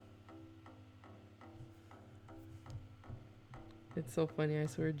It's so funny. I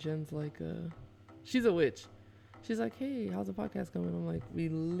swear, Jen's like, she's a witch. She's like, hey, how's the podcast going? I'm like, we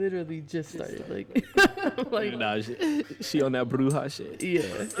literally just started. Like, like, nah, she on that bruja shit.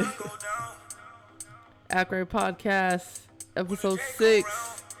 Yeah. Act Podcast, episode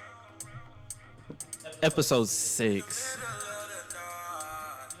 6. Episode 6.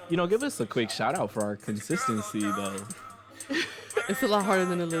 You know, give us a quick shout out for our consistency, though. It's a lot harder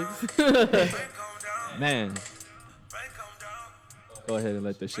than it looks. Man. Go ahead and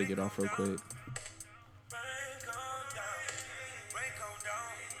let this shit get off real quick.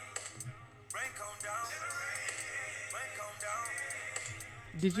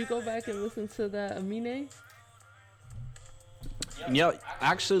 Did you go back and listen to that Amine? Yeah,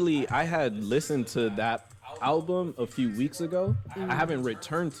 actually, I had listened to that album a few weeks ago. I haven't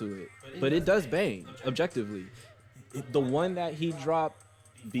returned to it, but it does bang, objectively. The one that he dropped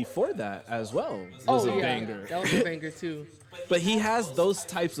before that as well was a banger. That was a banger too. But he has those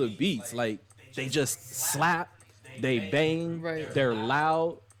types of beats, like they just slap, they bang, Right. they're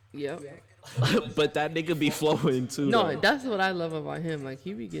loud. Yep. But that nigga be flowing too. No, though. that's what I love about him. Like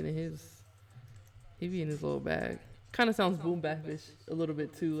he be in his little bag. Kind of sounds boom bapish a little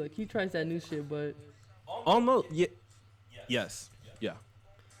bit too. Like he tries that new shit, but Almost, yeah. Yes, yeah.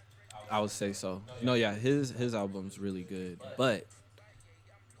 I would say so. No, yeah, his album's really good. But,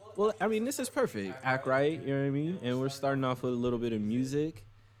 well, I mean, this is perfect. Act right, you know what I mean? And we're starting off with a little bit of music.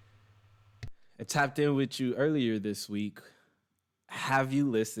 I tapped in with you earlier this week. Have you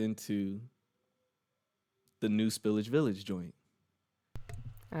listened to the new Spillage Village joint?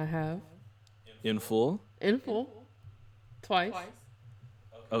 I have In full? in full twice.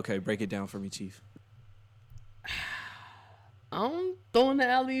 Okay, break it down for me, Chief. I'm throwing the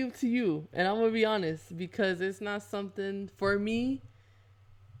alley-oop to you, and I'm gonna be honest because it's not something for me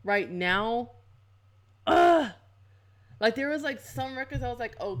right now. Like there was like some records I was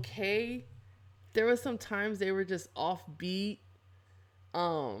like okay. There was some times they were just offbeat.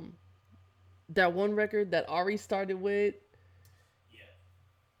 That one record that Ari started with.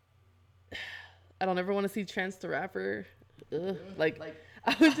 I don't ever want to see Chance the Rapper. Like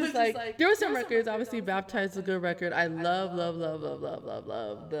I was just like, there were some records. Obviously, Baptized is a good record. I love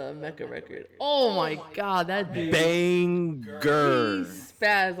the Mecca record. Oh my God, that dude. Banger. He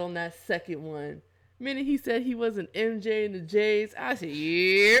spazzed on that second one. Minute he said he was an MJ in the J's, I said,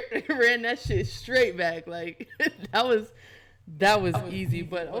 yeah, ran that shit straight back. Like that was easy.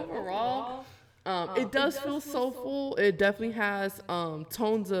 But overall, it does feel soulful. It definitely has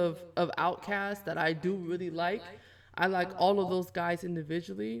tones of Outkast that I do really like. I like all of those guys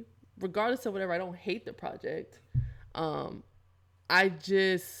individually. Regardless of whatever, I don't hate the project. I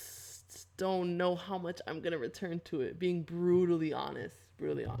just don't know how much I'm going to return to it, being brutally honest.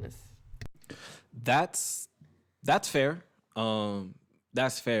 That's fair.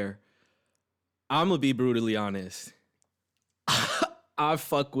 That's fair. I'm gonna be brutally honest. I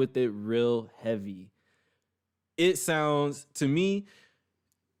fuck with it real heavy. It sounds to me,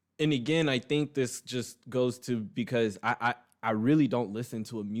 and again, I think this just goes to because I really don't listen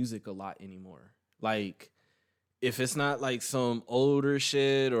to music a lot anymore. Like, if it's not like some older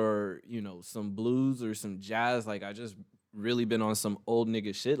shit or, you know, some blues or some jazz, like I just really been on some old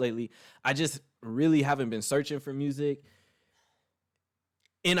nigga shit lately. I just really haven't been searching for music.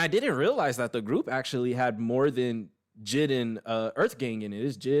 And I didn't realize that the group actually had more than Jid and Earth Gang in it.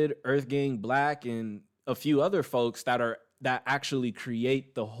 It's Jid, Earth Gang, Black, and a few other folks that actually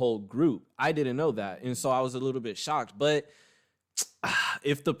create the whole group. I didn't know that. And so I was a little bit shocked. But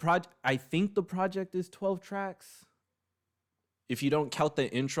if I think the project is 12 tracks. If you don't count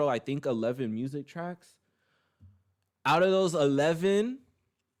the intro, I think 11 music tracks. Out of those 11,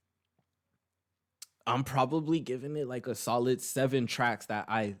 I'm probably giving it like a solid 7 tracks that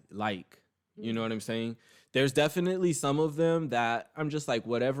I like. You know what I'm saying? There's definitely some of them that I'm just like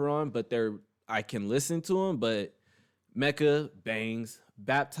whatever on, but I can listen to them. But Mecca bangs,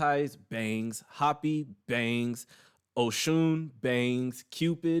 Baptized bangs, Hoppy bangs, Oshun bangs,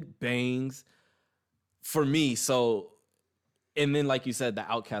 Cupid bangs for me. So, and then like you said, the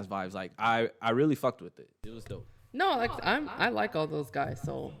Outkast vibes, like I really fucked with it. It was dope. No, like I like all those guys.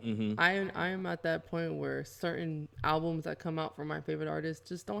 So I am at that point where certain albums that come out from my favorite artists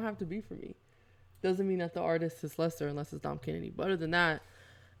just don't have to be for me. Doesn't mean that the artist is lesser unless it's Dom Kennedy. But other than that,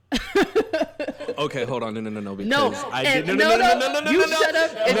 okay, hold on, no, because no, no, you shut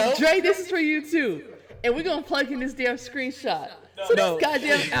up. And Dre, this is for you too. And we're gonna plug in this damn screenshot. So this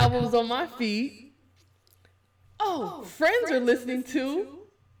goddamn album's on my feed. Oh, friends are listening to.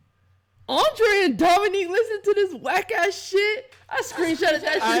 Andre and Dominique listen to this whack ass shit. I screenshotted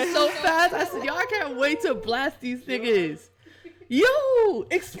that shit so fast. I said, y'all, I can't wait to blast these niggas. Yo,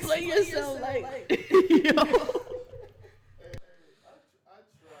 explain yourself, like, yo.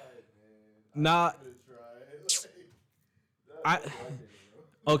 Nah, I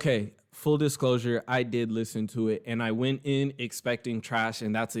okay. Full disclosure, I did listen to it, and I went in expecting trash,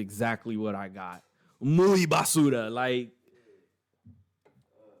 and that's exactly what I got. Muy basura, like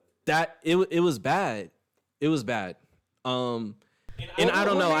that. It was bad. It was bad. And I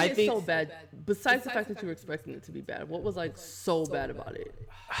don't know. What I made it think so bad. Besides the fact that you were expecting it to be bad, what was like so bad about it?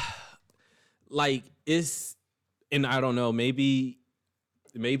 like it's, and I don't know. Maybe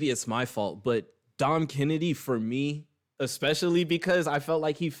it's my fault, but Dom Kennedy for me, especially because I felt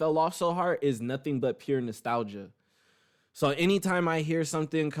like he fell off so hard, is nothing but pure nostalgia. So anytime I hear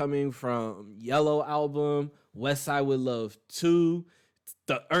something coming from Yellow Album, West Side with Love 2,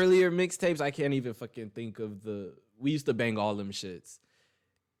 the earlier mixtapes, I can't even fucking think of we used to bang all them shits.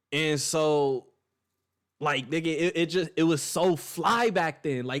 And so, like, nigga, it was so fly back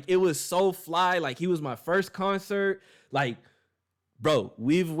then. Like, it was so fly. Like, he was my first concert. Like, bro,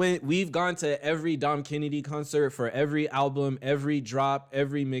 we've gone to every Dom Kennedy concert for every album, every drop,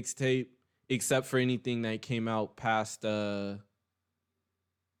 every mixtape, except for anything that came out past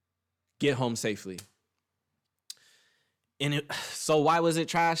Get Home Safely. And so why was it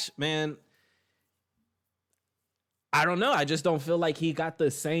trash, man? I don't know. I just don't feel like he got the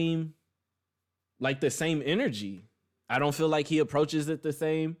same energy. I don't feel like he approaches it the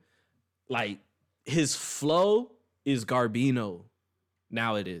same. Like, his flow is Garbino.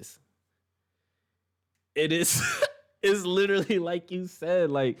 Now it is. It's literally like you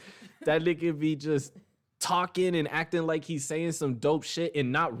said, like that nigga be just talking and acting like he's saying some dope shit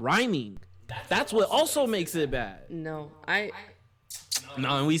and not rhyming. That's what also makes it bad. No,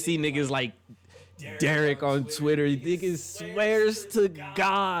 and we see niggas like Derek on Twitter. Nigga swears to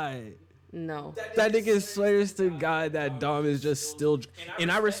God. No. That nigga swears to God that Dom is just still,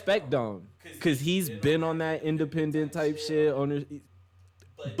 and I respect Dom because he's been on that independent type shit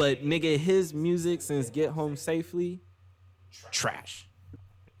but nigga, his music since Get Home Safely, trash.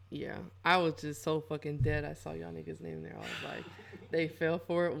 Yeah, I was just so fucking dead. I saw y'all niggas' name there. I was like, they fell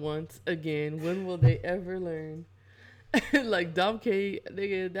for it once again. When will they ever learn? Like Dom K,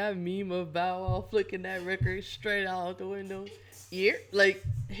 nigga, that meme of Bow Wow flicking that record straight out the window. Yeah, like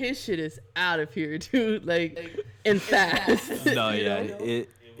his shit is out of here, dude. Like, and fast. No, yeah,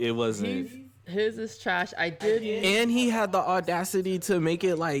 it wasn't. His is trash. And he had the audacity to make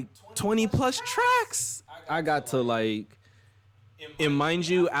it like 20 plus tracks. I got to like, and mind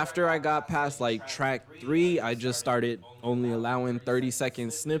you, after I got past like track 3, I just started only allowing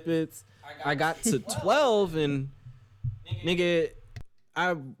 30-second snippets. I got to 12 and nigga,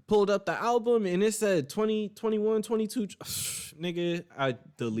 I pulled up the album and it said 20, 21, 22. Nigga, I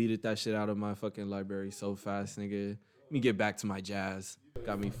deleted that shit out of my fucking library so fast, nigga. Let me get back to my jazz.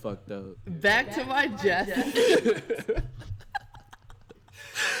 Got me fucked up. Back to my jazz. Let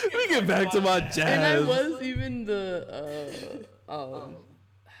me get back to my jazz. And I was even the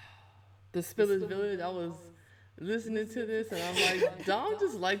Spillage Village. I was listening to this and I'm like, Dom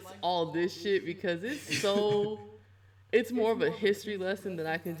just likes all this shit because it's more of a history lesson that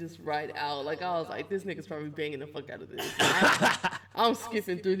I can just write out. Like, I was like, this nigga's probably banging the fuck out of this. I'm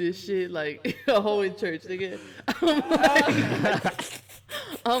skipping through this shit like a hoe in church, nigga.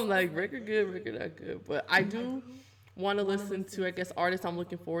 I'm like, record good, record not good. But I do want to listen to, I guess, artists I'm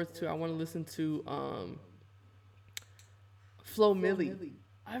looking forward to. I want to listen to Flo Milli.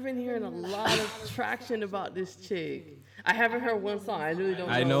 I've been hearing a lot of traction about this chick. I haven't heard one song. I really don't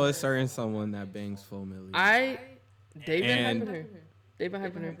know. I know a certain someone that bangs Flo Milli. They've been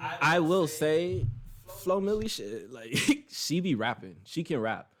hyping her. I will say, Flo Milli shit, like, she be rapping. She can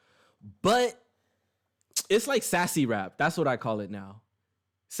rap. But it's like sassy rap. That's what I call it now.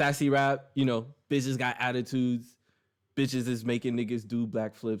 Sassy rap, you know, bitches got attitudes. Bitches is making niggas do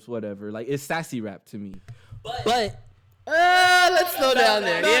black flips, whatever. Like, it's sassy rap to me. But let's slow down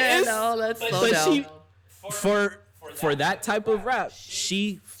there. Let's slow down. For that type of rap,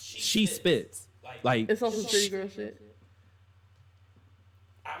 she spits. Like, it's also city girl shit.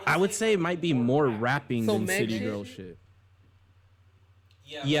 I would say it might be more rapping than Meg city shit? girl shit.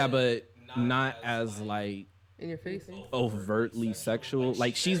 Yeah, but not as like In your face. overtly sexual.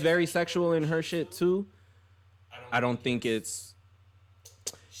 Like, she's very sexual in her shit too. I don't think it's.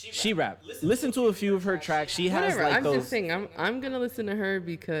 She rap. Listen to a few of her tracks. She has Whatever. like I'm those. just saying. I'm gonna listen to her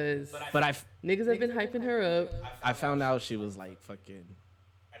because But niggas have been hyping her up. I found out she was like fucking.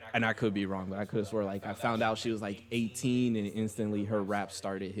 And I could be wrong, but I could have swore like I found out she was like 18 and instantly her rap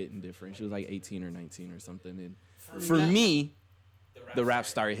started hitting different. She was like 18 or 19 or something. And for me, the rap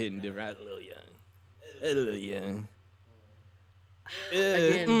started hitting different. A little young.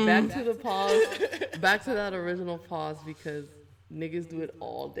 Again, back to the pause, back to that original pause because niggas do it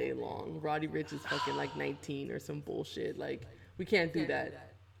all day long. Roddy Ricch is fucking like 19 or some bullshit. Like, we can't do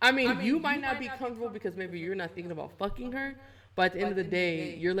that. I mean, you might not be comfortable because maybe you're not thinking about fucking her, but at the end of the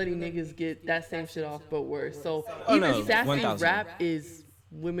day, you're letting niggas get that same shit off, but worse. So even sassy 1,000. rap is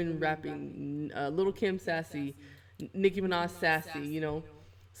women rapping. Little Kim sassy, Nicki Minaj sassy, you know.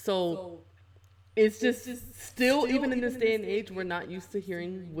 So it's just still, even in this day and age, we're not used to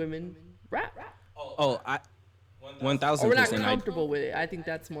hearing women rap. Oh, I Or we're not 1,000%. comfortable with it. I think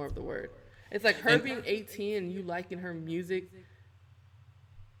that's more of the word. It's like her being 18 and you liking her music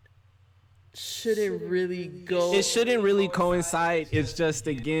shouldn't really go. It shouldn't really coincide. It's just,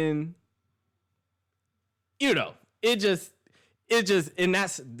 again, you know, it just, and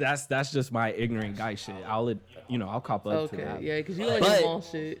that's just my ignorant guy shit. I'll cop up to Okay, that. yeah, because you like But- your mall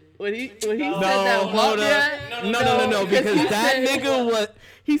shit. When he said that, hold up. No, because that nigga was.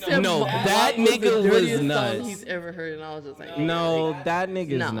 He said No, Walk that was the nigga was dirtiest song nuts. he's ever heard, and I was just like, No, that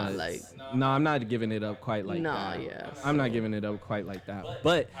nigga's Nah, nuts. like- No, I'm not giving it up quite like Nah, that. yeah, I'm not giving it up quite like that.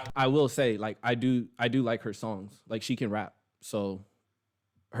 But I will say, like, I do like her songs. Like, she can rap, so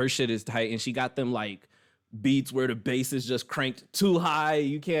her shit is tight, and she got them like beats where the bass is just cranked too high.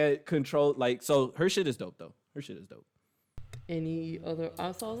 You can't control, like, so her shit is dope though. Her shit is dope. Any other? I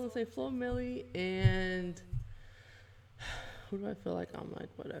was gonna say Flo Milli and who do I feel like I'm like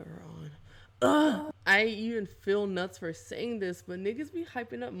whatever on? I even feel nuts for saying this, but niggas be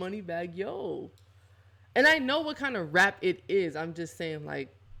hyping up Moneybagg Yo, and I know what kind of rap it is. I'm just saying,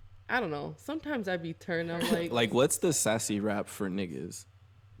 like, I don't know. Sometimes I be turned. I'm like, Like, what's the sassy rap for niggas?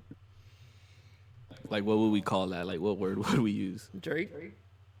 Like, what would we call that? Like, what word would we use? Drake.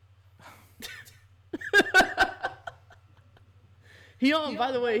 He on,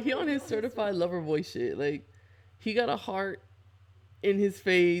 by the way, he on his certified lover boy shit. Like, he got a heart in his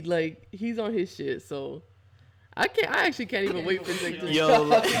fade. Like, he's on his shit. So I actually can't even wait for Drake to Yo,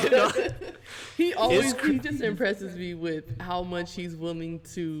 drop. He It's just impresses me with how much he's willing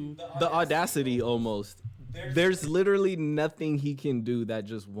to. The audacity, almost. There's literally nothing he can do that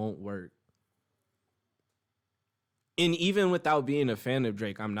just won't work. And even without being a fan of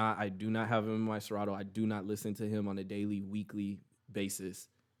Drake, I do not have him in my Serato. I do not listen to him on a daily, weekly basis,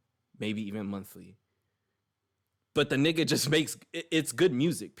 maybe even monthly. But the nigga just makes, it's good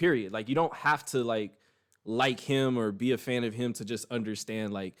music, period. Like, you don't have to like him or be a fan of him to just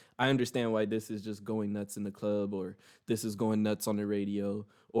understand, like, I understand why this is just going nuts in the club, or this is going nuts on the radio,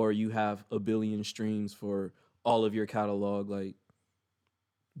 or you have a billion streams for all of your catalog, like.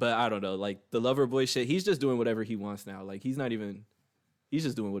 But I don't know, like, the lover boy shit, he's just doing whatever he wants now. Like, he's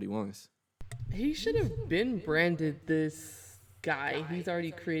just doing what he wants. He should have been branded this guy. He's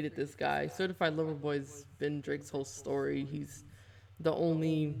already created this guy. Certified Lover Boy's been Drake's whole story. He's the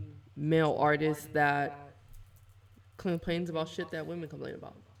only male artist that complains about shit that women complain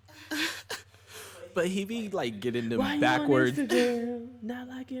about. But he be, like, getting them Why backwards. you on Instagram? Not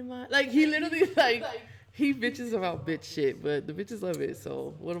liking my, like, he literally like he bitches about bitch shit, but the bitches love it.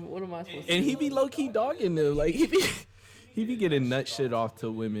 So what am I supposed to And do? he be low-key dogging them. Like, he be getting nut shit off to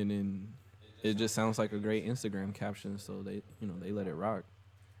women, and it just sounds like a great Instagram caption, so they let it rock.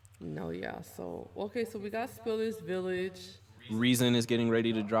 No, yeah. So okay, so we got Spiller's Village. Reason is getting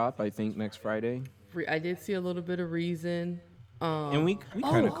ready to drop, I think, next Friday. I did see a little bit of Reason. And we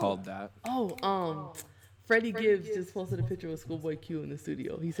kind of called that. Freddie Gibbs just posted a picture with Schoolboy Q in the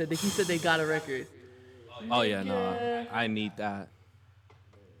studio. He said they got a record. Oh, yeah, no. I need that.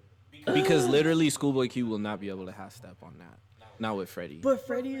 Because literally, Schoolboy Q will not be able to half step on that. Not with Freddie. But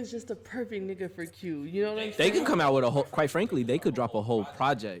Freddie is just a perfect nigga for Q. You know what I'm saying? They can come out with a whole, quite frankly, they could drop a whole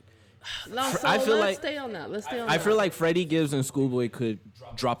project. No, so I feel let's like- stay on that. Let's stay on I that. feel like Freddie Gibbs and Schoolboy could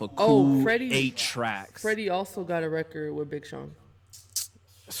drop a cool Freddie- 8 tracks. Freddie also got a record with Big Sean.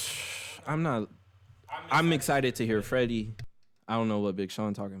 I'm excited to hear Freddie. I don't know what Big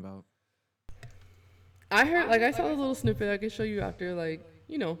Sean talking about. I heard, like, I saw a little snippet I could show you after, like,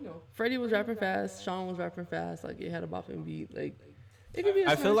 you know, Freddie was rapping fast, Sean was rapping fast, like, it had a bopping beat, like, it could be.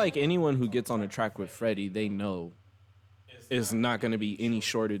 I feel like anyone who gets on a track with Freddie, they know is not going to be any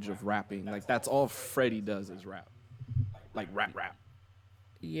shortage of rapping. Like, that's all Freddie does is rap. Like, rap.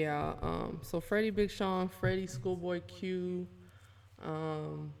 Yeah. So Freddie, Big Sean, Freddie, Schoolboy Q. What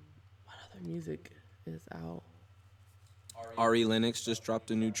other music is out? Ari Lennox just dropped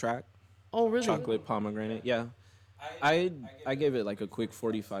a new track, Oh, really? Chocolate Pomegranate. Yeah. I gave it like a quick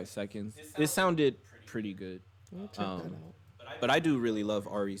 45 seconds. It sounded pretty good. I'll check that out. But I do really love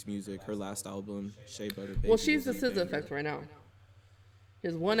Ari's music. Her last album, Shea Butter Baby. Well, she's the SZA effect right now. She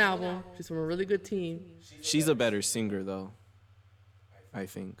has one album. She's from a really good team. She's a better singer, though. I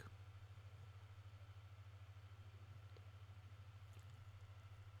think.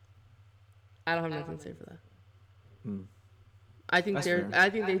 I don't have nothing to say for that. Mm. I think That's they're. fair. I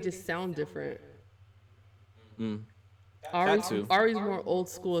think they just sound different. Mm. Ari's, too. Ari's more old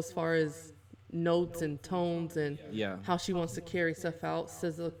school as far as notes and tones and Yeah. how she wants to carry stuff out.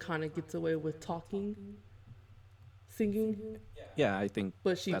 SZA kind of gets away with talking, singing, Yeah, I think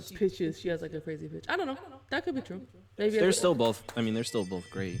but she that's. pitches. She has like a crazy pitch. I don't know. That could be true. Maybe They're still both. I mean, they're still both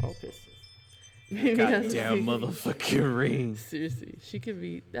great. Okay. Maybe that's- Goddamn motherfucking ring. Seriously, she could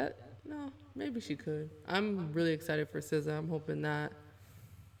be that. No, maybe she could. I'm really excited for SZA. I'm hoping that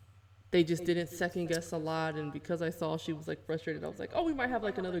they just didn't second guess a lot, and because I saw she was like frustrated, I was like, oh, we might have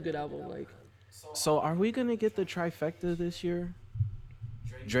like another good album. Like, So are we gonna get the trifecta this year?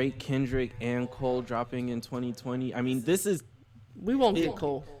 Drake, Kendrick, and Cole dropping in 2020. I mean, this is we won't get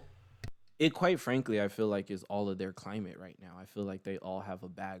Cole. it. Quite frankly, I feel like is all of their climate right now. I feel like they all have a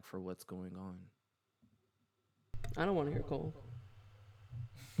bag for what's going on. I don't want to hear Cole.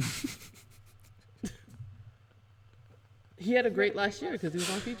 He had a great last year because he was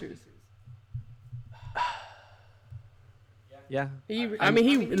on features. Yeah, I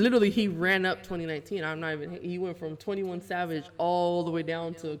mean, he ran up 2019. I'm not even. He went from 21 Savage all the way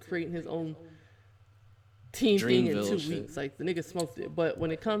down to creating his own team thing in 2 Dreamville shit. weeks. Like the nigga smoked it. But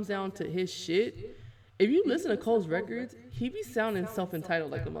when it comes down to his shit, if you listen to Cole's records, he be sounding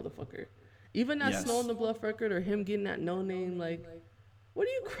self-entitled like a motherfucker. Even that Yes. Snow on the Bluff record or him getting that No Name, like, what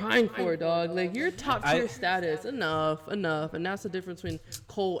are you crying for, dog? Like, you're top tier status. Enough. And that's the difference between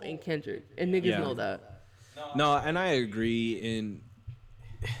Cole and Kendrick. And niggas Yeah. know that. No, and I agree. And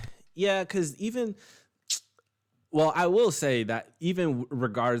yeah, because even, well, I will say that even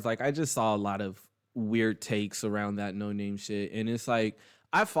regards, like, I just saw a lot of weird takes around that No Name shit. And it's like,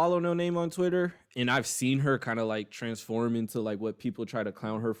 I follow No Name on Twitter, and I've seen her kind of like transform into like what people try to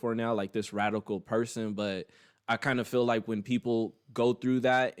clown her for now, like this radical person. But I kind of feel like when people go through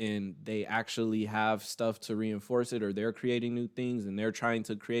that and they actually have stuff to reinforce it, or they're creating new things and they're trying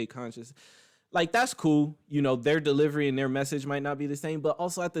to create conscious, like, that's cool. You know, their delivery and their message might not be the same, but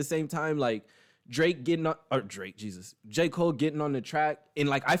also at the same time, like, J. Cole getting on the track, and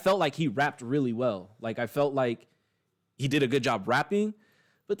like, I felt like he rapped really well. Like, I felt like he did a good job rapping,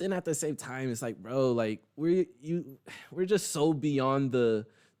 but then at the same time, it's like, bro, like, we're just so beyond the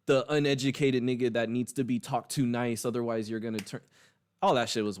uneducated nigga that needs to be talked to nice, otherwise you're gonna turn. All that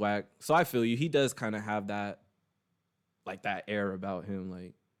shit was whack. So I feel you. He does kind of have that, like, that air about him,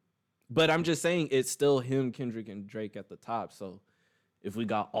 like. But I'm just saying, it's still him, Kendrick, and Drake at the top. So if we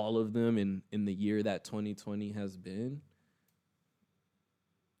got all of them in the year that 2020 has been,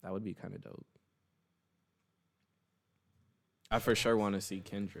 that would be kind of dope. I for sure want to see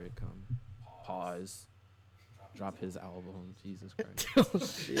Kendrick pause, drop his album. Jesus Christ. Oh,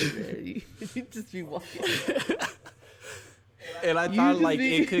 shit, man. You just be walking. And I thought like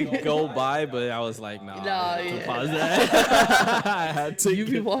it could go by, but I was like, nah, yeah. pause that. I had to. You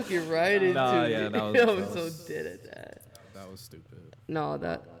be walking right into Nah, it. yeah, that was- I that was was- so dead at that. That was stupid. No,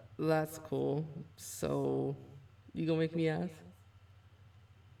 that's cool. So, you gonna make me ask?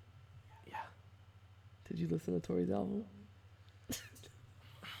 Yeah. Did you listen to Tory's album?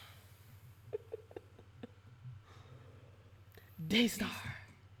 Daystar.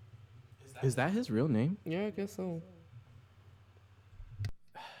 Is that his real name? Yeah, I guess so.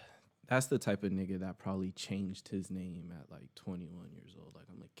 That's the type of nigga that probably changed his name at like 21 years old. Like,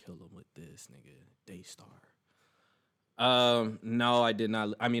 I'm gonna kill him with this nigga, Daystar. No, I did not.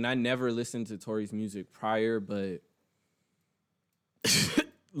 I mean, I never listened to Tory's music prior, but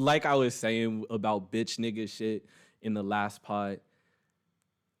like I was saying about bitch nigga shit in the last pod,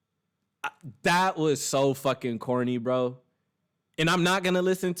 that was so fucking corny, bro. And I'm not gonna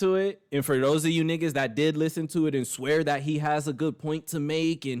listen to it. And for those of you niggas that did listen to it and swear that he has a good point to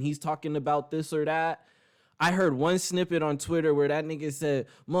make and he's talking about this or that, I heard one snippet on Twitter where that nigga said,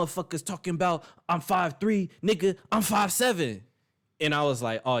 motherfuckers talking about I'm 5'3", nigga, I'm 5'7". And I was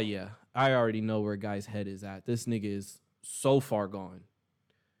like, oh yeah, I already know where guy's head is at. This nigga is so far gone.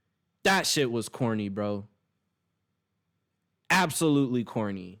 That shit was corny, bro. Absolutely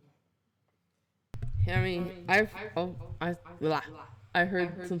corny. I mean, I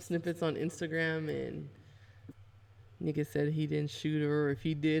heard some snippets on Instagram, and nigga said he didn't shoot her, or if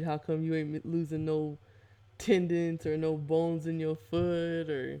he did, how come you ain't losing no tendons or no bones in your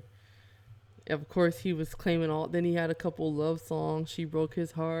foot? Or of course he was claiming all. Then he had a couple love songs. She broke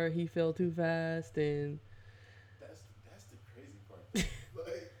his heart. He fell too fast, and That's the crazy part.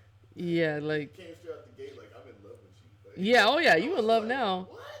 Like, yeah, like came straight out the gate like I'm in love with you. Like, yeah, oh yeah, you in love now.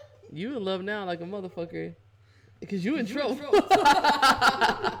 What? You in love now like a motherfucker. Because you in trouble.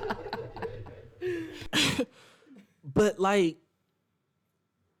 But like,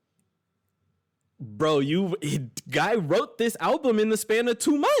 bro, guy wrote this album in the span of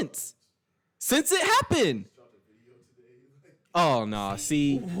 2 months since it happened. Oh nah,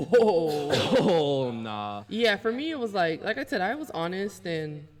 see. Whoa. Oh nah. Yeah, for me it was like I said, I was honest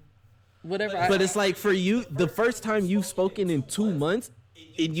and whatever. But it's like for you, the first time you've spoken in 2 months,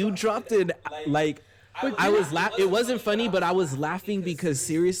 and you dropped it like. It wasn't funny, but I was laughing because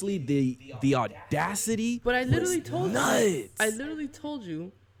seriously, the audacity. But I literally told nuts. you. I literally told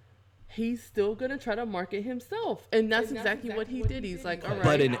you. He's still gonna try to market himself, and that's exactly what he did. He's like, all right.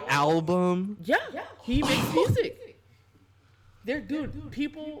 But an album. Yeah, he makes music.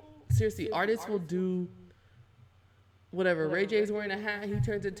 People seriously, artists will do whatever. Ray J's wearing a hat, he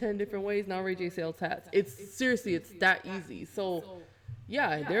turns it 10 different ways. Now Ray J sells hats. It's that easy. So.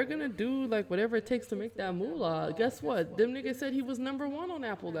 Yeah, they're gonna do like whatever it takes to make that moolah. Guess what? Them niggas said he was #1 on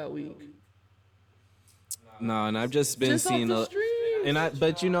Apple that week. No, and I've just been seeing I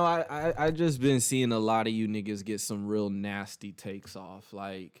just been seeing a lot of you niggas get some real nasty takes off.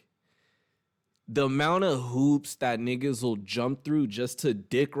 Like the amount of hoops that niggas will jump through just to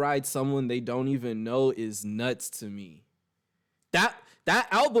dick ride someone they don't even know is nuts to me. That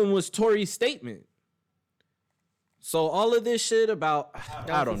album was Tory's statement. So all of this shit about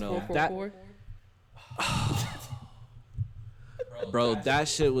I don't know that, bro, that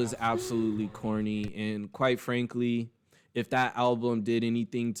shit was absolutely corny. And quite frankly, if that album did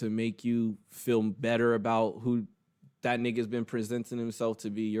anything to make you feel better about who that nigga's been presenting himself to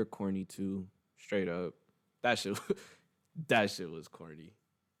be, you're corny too. Straight up, that shit was corny.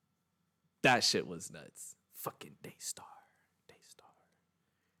 That shit was nuts. Fucking Daystar.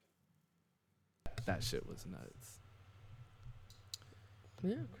 That shit was nuts.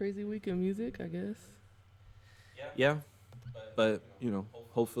 Yeah, crazy week in music, I guess. Yeah, but you know,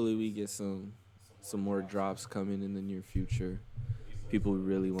 hopefully we get some more drops coming in the near future. People we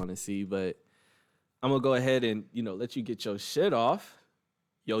really want to see, but I'm gonna go ahead and let you get your shit off.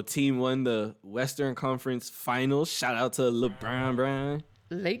 Your team won the Western Conference Finals. Shout out to LeBron.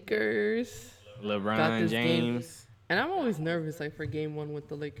 Lakers. LeBron James. Game. And I'm always nervous for game 1 with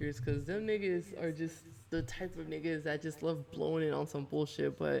the Lakers because them niggas are just the type of niggas that just love blowing it on some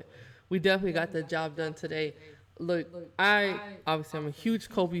bullshit. But we definitely got the job done today. Look, I'm a huge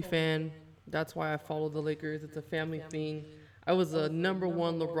Kobe fan. That's why I follow the Lakers. It's a family thing. I was a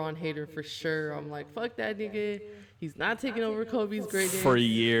 #1 LeBron hater for sure. I'm like, fuck that nigga. He's not taking over Kobe's great game. For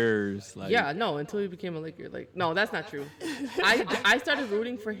years. Yeah, no, until he became a Laker. No, that's not true. I started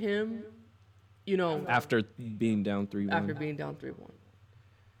rooting for him, after being down 3-1.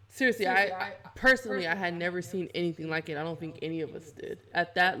 Seriously, I personally, I had never seen anything like it. I don't think any of us did.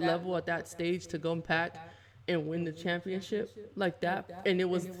 At that level, at that stage, to go back and win the championship like that, and it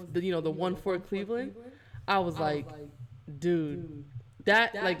was the 1-4 Cleveland, I was like, dude,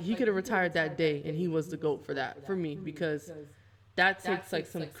 that he could have retired that day, and he was the GOAT for me, because that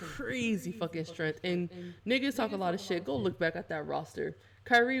takes some crazy fucking strength. And niggas talk a lot of shit. Go look back at that roster.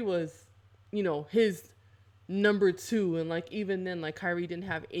 Kyrie was, his #2, and even then Kyrie didn't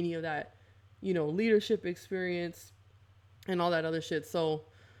have any of that leadership experience and all that other shit. So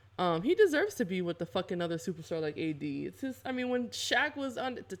he deserves to be with the fucking other superstar like AD. It's just, when Shaq was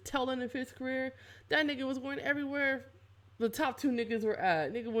on the tail end of his career, that nigga was going everywhere the top 2 niggas were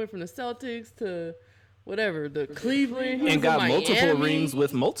at. Nigga went from the Celtics to whatever, the Cleveland, and got multiple rings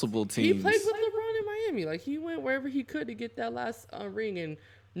with multiple teams. He played with LeBron in Miami. He went wherever he could to get that last ring, and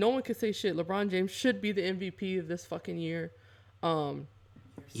no one could say shit. LeBron James should be the MVP of this fucking year.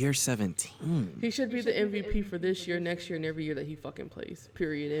 Year 17. He should be the MVP for this year, next year, and every year that he fucking plays,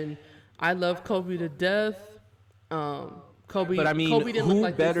 period. And I love Kobe to death. Kobe, but Kobe didn't look who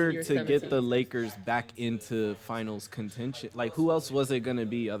like better this to 17. get the Lakers back into finals contention? Who else was it going to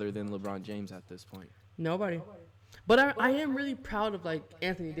be other than LeBron James at this point? Nobody. But I am really proud of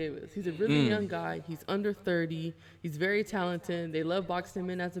Anthony Davis. He's a really young guy. He's under 30. He's very talented. They love boxing him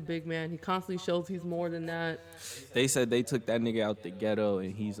in as a big man. He constantly shows he's more than that. They said they took that nigga out the ghetto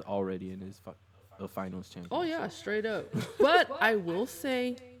and he's already in his finals championship. Oh yeah, straight up. But I will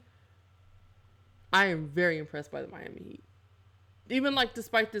say, I am very impressed by the Miami Heat. Even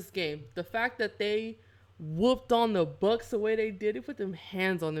despite this game, the fact that they whooped on the Bucks the way they did, it put them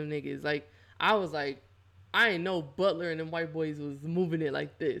hands on them niggas. I was like, I ain't know Butler and them white boys was moving it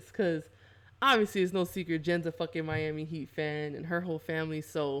like this. Because obviously it's no secret Jen's a fucking Miami Heat fan and her whole family.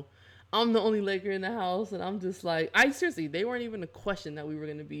 So I'm the only Laker in the house. And I'm just they weren't even a question that we were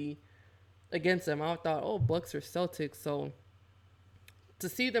going to be against them. I thought, Bucks or Celtics. So to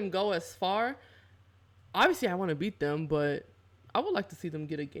see them go as far, Obviously, I want to beat them, but I would like to see them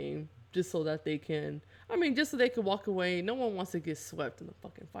get a game just so that they can. I mean, just so they can walk away. No one wants to get swept in the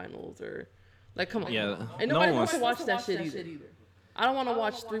fucking finals or, like, come on. Yeah, And no nobody one wants to wants. watch that shit either. I don't want to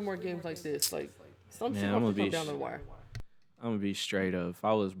watch 3 more games like this. Like, some shit Man, wants I'ma to come be down the wire. I'm gonna be straight up. If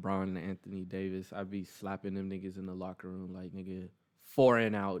I was Bron and Anthony Davis, I'd be slapping them niggas in the locker room like, nigga, 4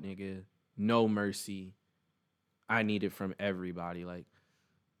 and out, nigga, no mercy. I need it from everybody. Like,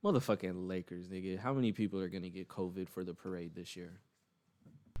 motherfucking Lakers, nigga. How many people are gonna get COVID for the parade this year?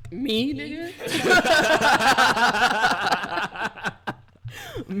 Me, nigga?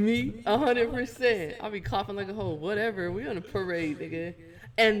 Me, 100%. I'll be coughing like a hoe. Whatever. We on a parade, nigga.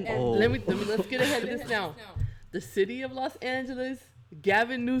 And let's get ahead of this now. The city of Los Angeles,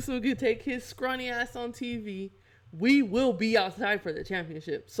 Gavin Newsom can take his scrawny ass on TV. We will be outside for the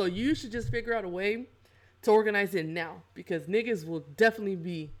championship. So you should just figure out a way to organize it now, because niggas will definitely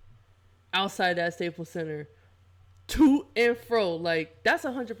be outside that Staples Center to and fro. Like, that's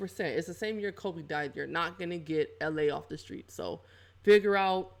 100%. It's the same year Kobe died. You're not going to get LA off the street. So figure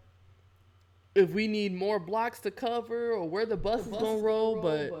out if we need more blocks to cover or where the bus is going to roll,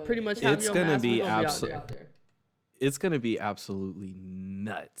 but pretty much have It's your gonna mask. be We're gonna be out there. It's gonna be absolutely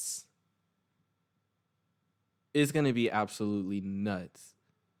nuts. It's gonna be absolutely nuts.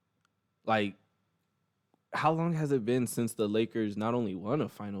 Like, how long has it been since the Lakers not only won a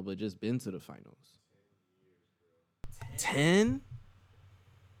final, but just been to the finals? 10?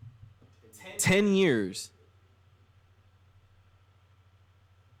 10 years.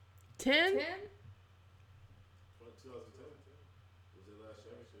 10? 2010 was their last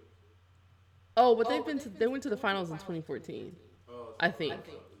championship. Oh, but they went to the finals in 2014. I think.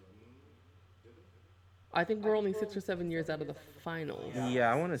 I think we're only 6 or 7 years out of the finals.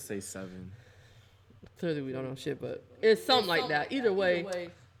 Yeah, I want to say 7. Clearly, we don't know shit, but it's something like that. Either way,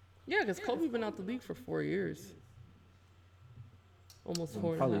 yeah, because Kobe been out the league for 4 years, almost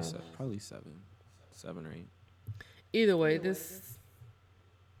 4 and a Probably half. probably 7 or 8. Either way, this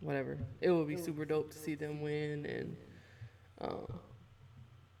whatever. It would be super dope to see them win, and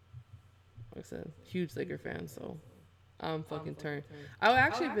like I said, huge Laker fan, so I'm fucking turned. I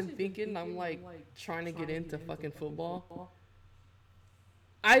actually been thinking, I'm like trying to get into fucking football.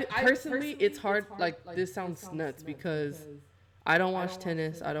 I personally, it's hard. Like, this sounds nuts because I don't watch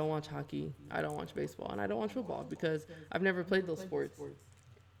tennis, I don't watch hockey, I don't watch baseball, and I don't watch football because I've never played those sports.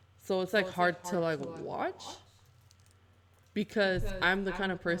 So it's like hard to like watch because I'm the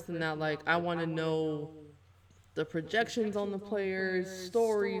kind of person that like I want to know the projections on the players,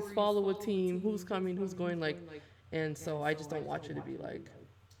 stories, follow a team, who's coming, who's going, like, and so I just don't watch it to be like.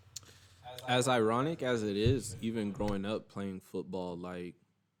 As ironic as it is, even growing up playing football, like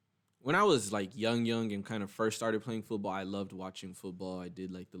when I was like young and kind of first started playing football, I loved watching football. I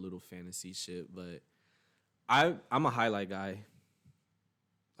did like the little fantasy shit, but I'm a highlight guy.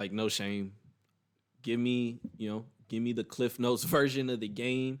 Like, no shame. Give me the Cliff Notes version of the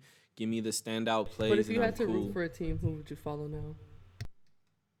game. Give me the standout plays. But if you and had I'm to cool. root for a team, who would you follow now?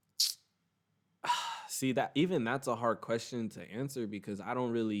 See, that's a hard question to answer because I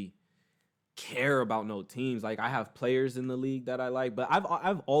don't really care about no teams. Like, I have players in the league that I like, but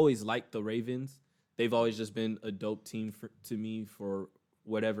I've always liked the Ravens. They've always just been a dope team to me for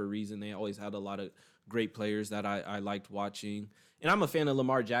whatever reason. They always had a lot of great players that I liked watching. And I'm a fan of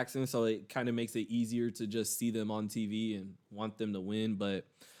Lamar Jackson, so it kind of makes it easier to just see them on TV and want them to win. But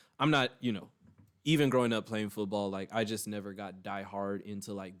I'm not, even growing up playing football, like, I just never got die hard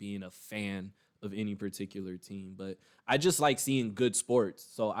into like being a fan of any particular team. But I just like seeing good sports.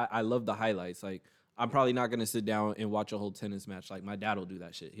 So I love the highlights. Like, I'm probably not gonna sit down and watch a whole tennis match. Like, my dad will do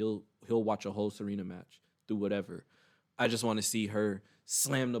that shit. He'll watch a whole Serena match, do whatever. I just want to see her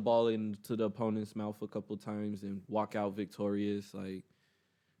slam the ball into the opponent's mouth a couple times and walk out victorious. Like,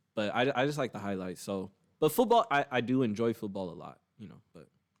 but I just like the highlights. So, but football, I do enjoy football a lot, but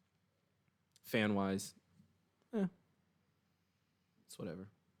fan wise, it's whatever.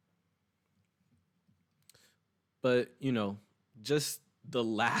 But, just the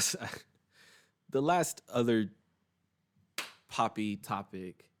last other poppy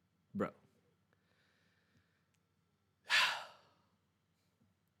topic, bro.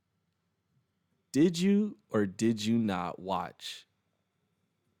 Did you or did you not watch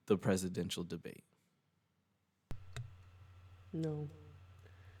the presidential debate? No.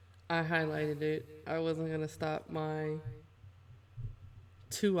 I highlighted it. I wasn't going to stop my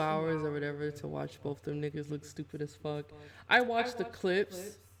 2 hours or whatever to watch both them niggas look stupid as fuck. I watched the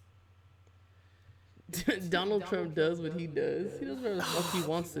clips. Donald Trump does what he does. He does whatever the fuck he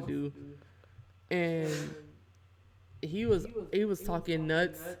wants to do. And he was talking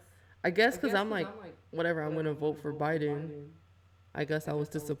nuts I guess because I'm like, whatever, I'm gonna vote for Biden. I guess I was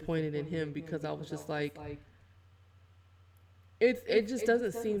disappointed in him because I was just like, it just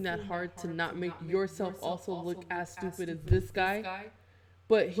doesn't seem that hard to not make yourself also look as stupid as this guy.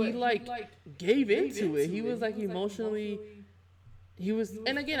 But he like gave into it. He was like emotionally. He was,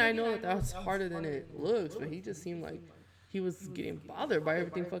 and again, I know that was harder than it looks, but he just seemed like he was getting bothered by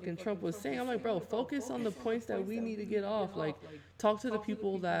everything fucking Trump was saying. I'm like, bro, focus on the points that we need to get off. Like, talk to the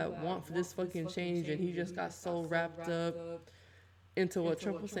people that want this fucking change. And he just got so wrapped up into what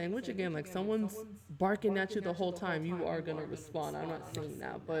Trump was saying, which again, like, someone's barking at you the whole time, you are gonna respond. I'm not saying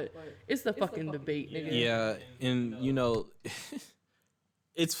that, but it's the fucking debate, nigga. Yeah, and you know,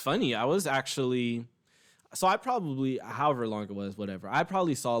 it's funny. I was actually. So I probably, however long it was, whatever, I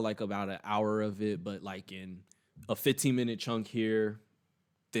probably saw like about an hour of it, but like in a 15-minute chunk here,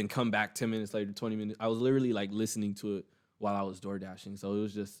 then come back 10 minutes later, 20 minutes. I was literally like listening to it while I was door dashing. So it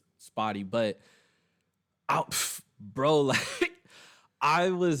was just spotty, but bro, like I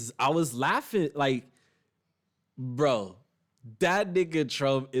was laughing like, bro, that nigga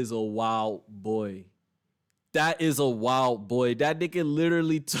Trump is a wild boy. That is a wild boy. That nigga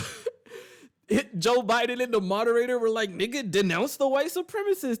literally Joe Biden and the moderator were like, nigga, denounce the white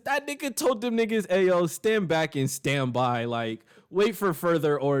supremacists. That nigga told them niggas, hey, yo, stand back and stand by. Like, wait for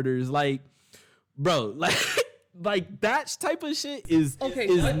further orders. Like, bro, like that type of shit is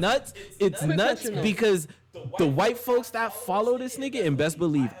nuts. It's nuts because the white folks that follow this nigga, and best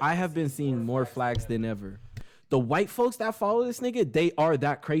believe, I have been seeing more flags than ever. The white folks that follow this nigga, they are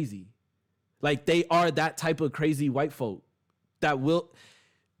that crazy. Like, they are that type of crazy white folk that will...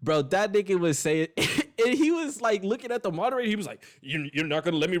 Bro, that nigga was saying, and he was like looking at the moderator. He was like, "You're not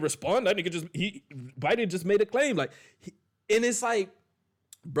gonna let me respond." That nigga Biden just made a claim, like, and it's like,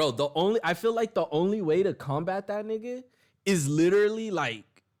 bro, I feel like the only way to combat that nigga is literally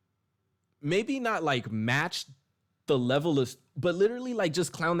like, maybe not like match the level of, but literally like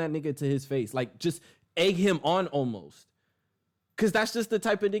just clown that nigga to his face, like just egg him on almost, cause that's just the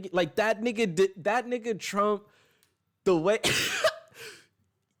type of nigga, like that nigga Trump, the way.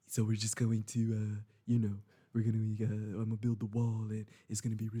 So we're just going to, we're going to, I'm going to build the wall and it's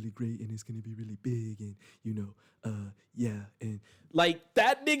going to be really great and it's going to be really big and, yeah. And like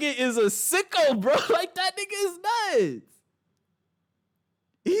that nigga is a sicko, bro. Like that nigga is nuts.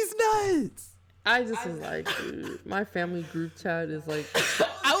 He's nuts. I just was like, dude, my family group chat is like.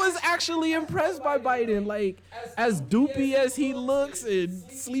 I was actually impressed by Biden. Like, as doopy as he looks and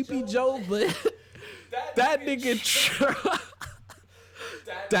Sleepy Joe, but that nigga Trump.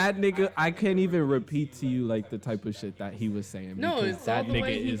 That nigga, I can't even repeat to you like the type of shit that he was saying. No, it's that all the nigga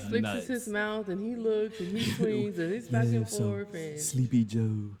way he is flicks nuts. his mouth and he looks and he swings and he's back and forth. And Sleepy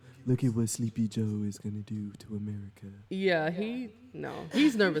Joe, look at what Sleepy Joe is gonna do to America. yeah, he's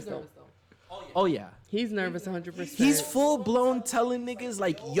nervous though. Oh yeah, He's nervous 100%. he's full blown telling niggas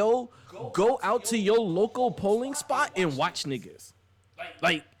like, yo, go out to your local polling spot and watch niggas.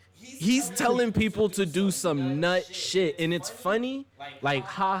 Like. He's telling people to do some nut shit, and it's funny, like,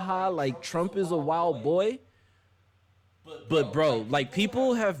 haha, like Trump is a wild boy. But bro, like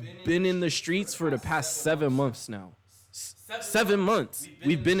people have been in the streets for the past 7 months now. 7 months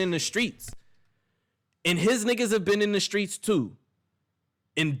we've been in the streets, and his niggas have been in the streets too.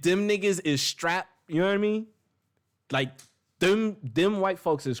 And them niggas is strapped. You know what I mean? Like them white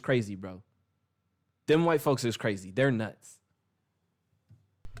folks is crazy, bro. Them white folks is crazy. They're nuts.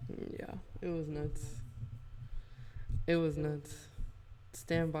 Yeah, it was nuts. It was nuts.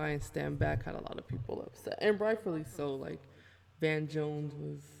 Stand by and stand back had a lot of people upset, and rightfully so. Like Van Jones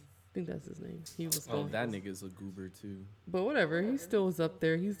was, I think that's his name. He was. Oh, that nigga's a goober too. But whatever, he still was up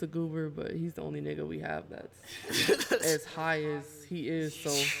there. He's the goober, but he's the only nigga we have that's as high as he is.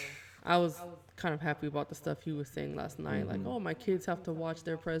 So I was kind of happy about the stuff he was saying last night. Like, oh, my kids have to watch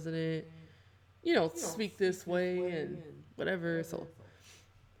their president, speak this way and whatever. So.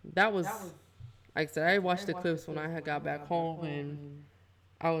 That was, like I said, I watched the clips when I had got back home, and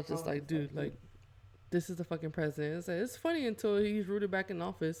I was just like, dude, like, this is the fucking president. It's funny until he's rooted back in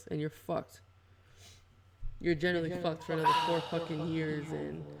office, and you're fucked. You're generally fucked for another 4 fucking years,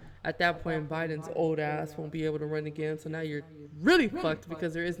 and at that point, Biden's old ass won't be able to run again, so now you're really fucked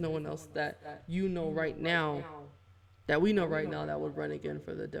because there is no one else that we know right now that would run again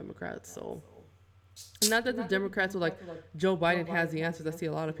for the Democrats, so... Not that the Democrats are like, Joe Biden has the answers. I see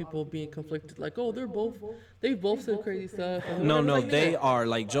a lot of people being conflicted, like, oh, they've both said crazy stuff. No, like, they are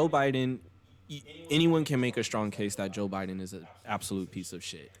like Joe Biden. Anyone can make a strong case that Joe Biden is an absolute piece of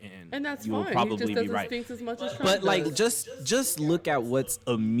shit, and that's you will fine. probably he just be doesn't right. stink as much as Trump But like, does. just look at what's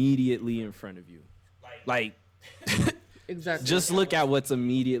immediately in front of you, like. Exactly. Just look at what's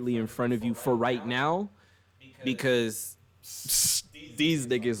immediately in front of you for right now, because these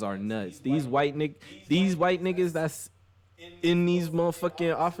niggas are nuts. These white niggas that's in these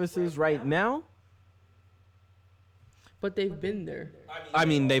motherfucking offices right now. But they've been there. I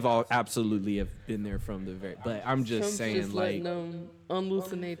mean, they've all absolutely have been there from the very. But I'm just Trump's saying, just letting like, them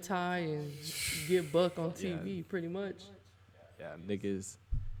unloosen their tie and get buck on TV, pretty much. yeah, niggas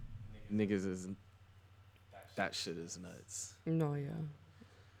is that shit is nuts. No, yeah.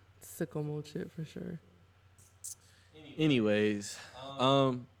 Sicko mode shit for sure. Anyways,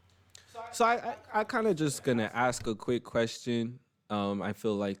 so I kind of just gonna ask a quick question. I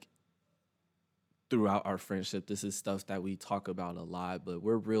feel like throughout our friendship, this is stuff that we talk about a lot, but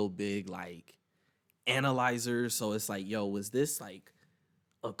we're real big like analyzers. So it's like, yo, was this like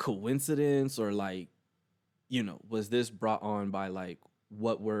a coincidence, or like, you know, was this brought on by like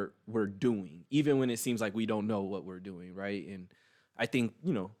what we're doing, even when it seems like we don't know what we're doing, right? And I think,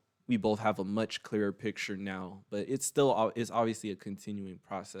 you know, we both have a much clearer picture now, but it's obviously a continuing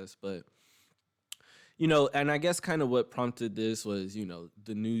process. But, you know, and I guess kind of what prompted this was, you know,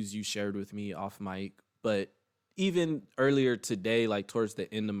 the news you shared with me off mic. But even earlier today, like towards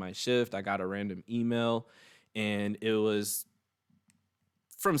the end of my shift, I got a random email, and it was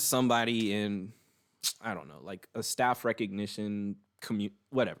from somebody in, I don't know, like a staff recognition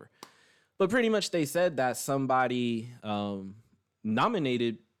whatever. But pretty much they said that somebody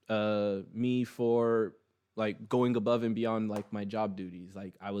nominated me for like going above and beyond like my job duties.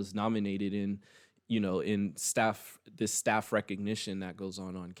 Like I was nominated in, you know, in this staff recognition that goes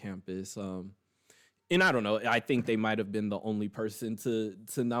on campus. And I don't know, I think they might have been the only person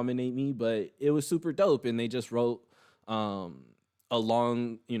to nominate me, but it was super dope. And they just wrote a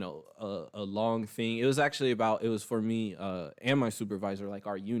long thing. It was actually it was for me and my supervisor, like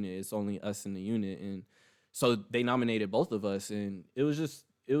our unit. It's only us in the unit. And so they nominated both of us, and it was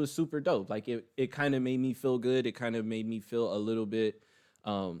super dope. Like it kind of made me feel good. It kind of made me feel a little bit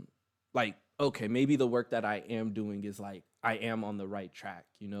like, okay, maybe the work that I am doing is like, I am on the right track,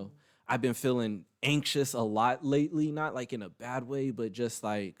 you know? I've been feeling anxious a lot lately, not like in a bad way, but just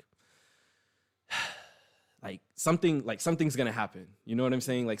like something's gonna happen. You know what I'm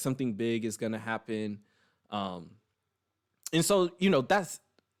saying? Like something big is gonna happen. And so, you know,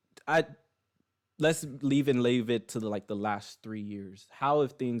 let's leave it to the last 3 years. How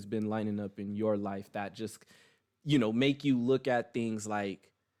have things been lining up in your life that just, you know, make you look at things like,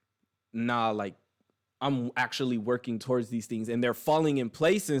 nah, like I'm actually working towards these things, and they're falling in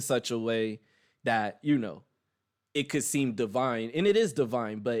place in such a way that, you know, it could seem divine, and it is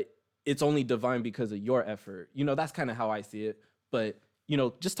divine, but it's only divine because of your effort. You know, that's kind of how I see it. But, you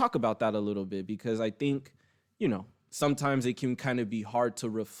know, just talk about that a little bit, because I think, you know, sometimes it can kind of be hard to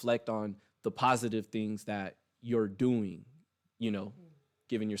reflect on the positive things that you're doing, you know,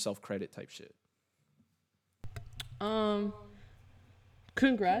 giving yourself credit type shit.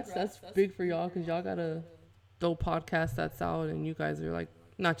 Congrats. That's big for y'all, because y'all got a dope podcast that's out, and you guys are like,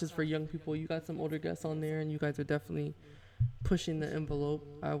 not just for young people, you got some older guests on there, and you guys are definitely pushing the envelope.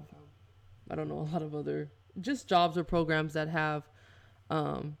 I don't know a lot of other just jobs or programs that have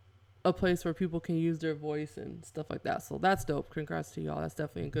a place where people can use their voice and stuff like that. So that's dope. Congrats to y'all. That's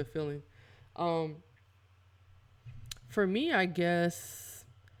definitely a good feeling. For me, I guess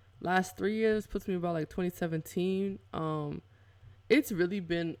last 3 years puts me about like 2017. It's really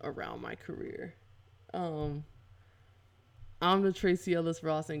been around my career. I'm the Tracy Ellis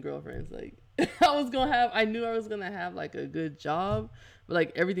Ross and Girlfriends. Like I knew I was gonna have like a good job, but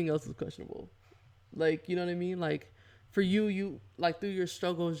like everything else was questionable. Like, you know what I mean? Like for you like through your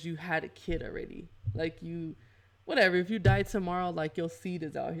struggles, you had a kid already. Like whatever, if you die tomorrow, like your seed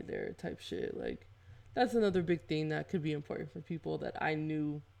is out there type shit. Like that's another big thing that could be important for people, that I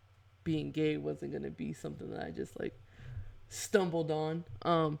knew being gay wasn't gonna be something that I just like stumbled on.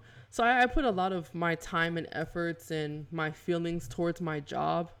 So I put a lot of my time and efforts and my feelings towards my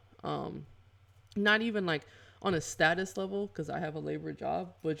job. Not even like on a status level, because I have a labor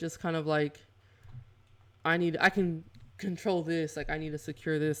job, but just kind of like I can control this, like I need to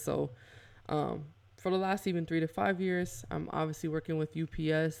secure this. So for the last even 3 to 5 years, I'm obviously working with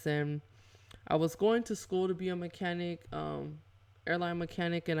UPS, and I was going to school to be a mechanic, airline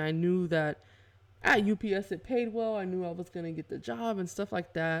mechanic, and I knew that at UPS it paid well. I knew I was going to get the job and stuff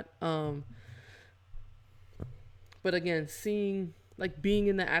like that. But again, being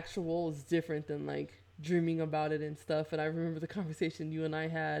in the actual role is different than like dreaming about it and stuff. And I remember the conversation you and I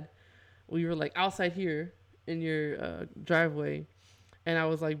had. We were like outside here in your driveway, and I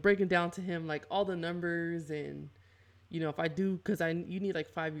was like breaking down to him like all the numbers and, if I do, because you need like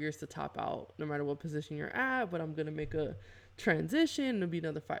 5 years to top out no matter what position you're at, but I'm going to make a transition. It'll be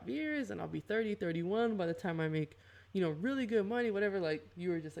another 5 years and I'll be 30, 31 by the time I make, really good money, whatever. Like, you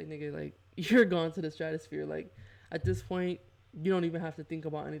were just like, nigga, like, you're gone to the stratosphere. Like, at this point, you don't even have to think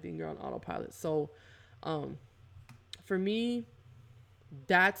about anything. You're on autopilot. So, for me,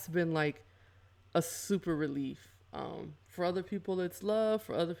 that's been like a super relief. For other people, it's love.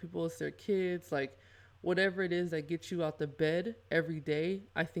 For other people, it's their kids. Like, whatever it is that gets you out the bed every day,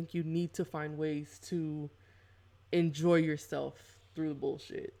 I think you need to find ways to enjoy yourself through the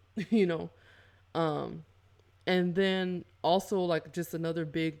bullshit, And then also, like, just another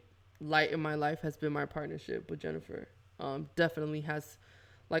big light in my life has been my partnership with Jennifer. Definitely has,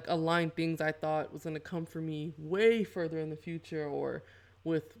 like, aligned things I thought was going to come for me way further in the future, or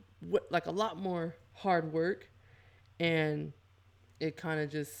with like a lot more hard work. And it kind of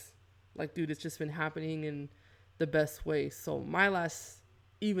just, like, dude, it's just been happening in the best way. So my last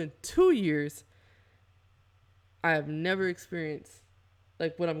even 2 years, I have never experienced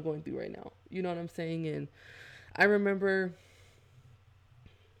like what I'm going through right now. You know what I'm saying? And I remember,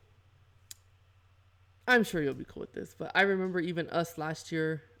 I'm sure you'll be cool with this, but I remember even us last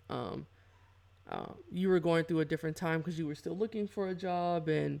year, you were going through a different time because you were still looking for a job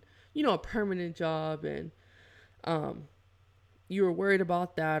and, a permanent job. And you were worried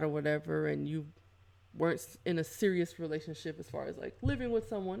about that or whatever. And you weren't in a serious relationship as far as like living with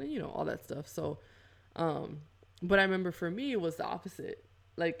someone and, all that stuff. So, but I remember for me, it was the opposite.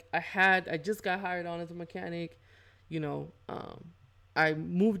 Like, I just got hired on as a mechanic, I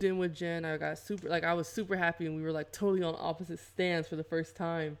moved in with Jen. I was super happy, and we were like totally on opposite stands for the first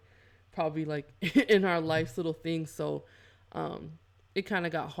time, probably like in our life's little things. So, it kind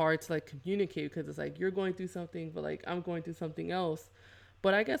of got hard to like communicate because it's like, you're going through something, but like I'm going through something else.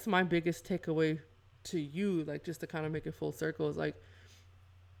 But I guess my biggest takeaway to you, like, just to kind of make it full circle, is like,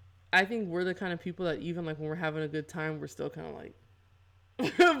 I think we're the kind of people that even like when we're having a good time, we're still kind of like,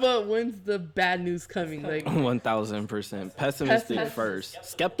 but when's the bad news coming? Like, 1000% pessimistic first,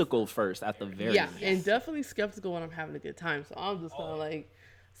 skeptical first at the very least. And definitely skeptical when I'm having a good time. So I'm just kind of like,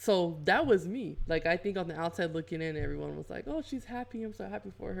 so that was me. Like, I think on the outside looking in, everyone was like, oh, she's happy. I'm so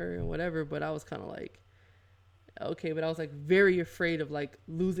happy for her and whatever. But I was kind of like, okay, but I was like very afraid of like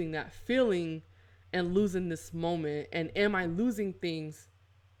losing that feeling and losing this moment. And am I losing things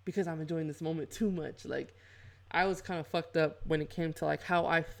because I'm enjoying this moment too much? Like, I was kind of fucked up when it came to like how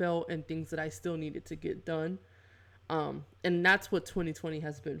I felt and things that I still needed to get done. And that's what 2020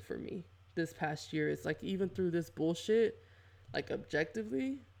 has been for me this past year. It's like, even through this bullshit, like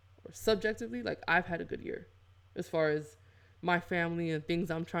objectively or subjectively, like I've had a good year as far as my family and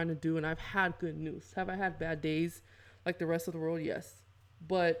things I'm trying to do. And I've had good news. Have I had bad days like the rest of the world? Yes.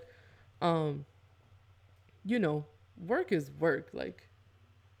 But, work is work. Like,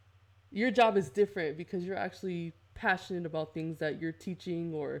 your job is different because you're actually passionate about things that you're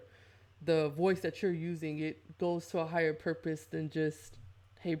teaching, or the voice that you're using. It goes to a higher purpose than just,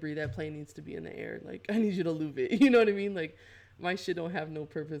 hey, Bree, that plane needs to be in the air. Like, I need you to move it. You know what I mean? Like, my shit don't have no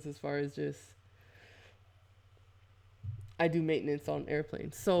purpose as far as just, I do maintenance on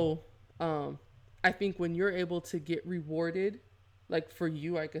airplanes. So, I think when you're able to get rewarded, like for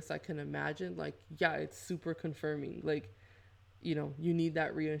you, I guess I can imagine, like, yeah, it's super confirming. Like, you need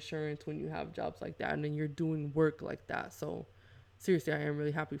that reassurance when you have jobs like that and then you're doing work like that. So seriously, I am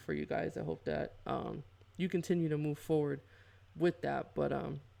really happy for you guys. I hope that you continue to move forward with that. But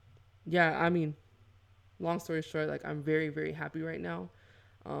yeah, I mean, long story short, like, I'm very, very happy right now.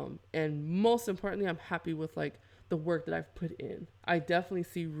 And most importantly, I'm happy with like the work that I've put in. I definitely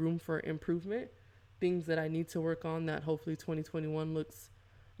see room for improvement, things that I need to work on, that hopefully 2021 looks,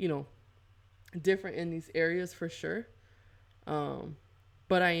 different in these areas for sure.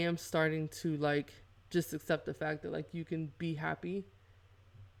 But I am starting to like just accept the fact that like you can be happy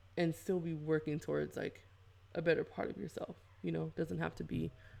and still be working towards like a better part of yourself. It doesn't have to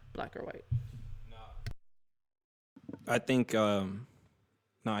be black or white. I think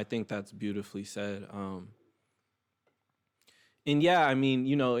I think that's beautifully said. And yeah, I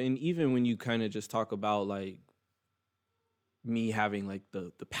mean, and even when you kind of just talk about like me having like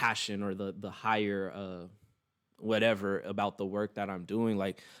the passion or the higher whatever about the work that I'm doing,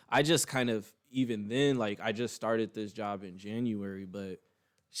 like, I just kind of, even then, like, I just started this job in January, but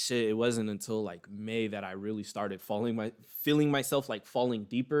shit, it wasn't until like May that I really started feeling myself like falling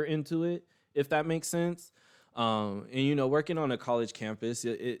deeper into it, if that makes sense. And working on a college campus,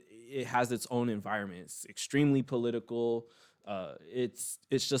 it has its own environment. It's extremely political. It's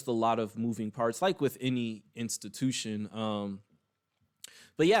just a lot of moving parts, like with any institution.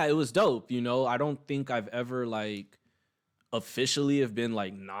 But yeah, it was dope. I don't think I've ever like officially have been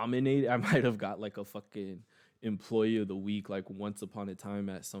like nominated. I might have got like a fucking employee of the week like once upon a time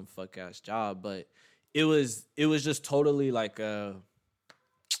at some fuck ass job, but it was just totally like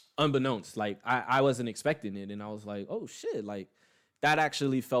unbeknownst. Like I wasn't expecting it, and I was like, oh shit, like that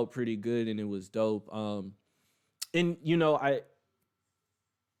actually felt pretty good, and it was dope. And you know,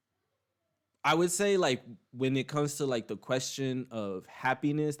 I would say like when it comes to like the question of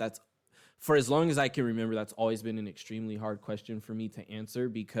happiness, that's for as long as I can remember, that's always been an extremely hard question for me to answer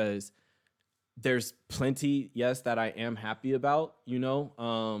because there's plenty, yes, that I am happy about, you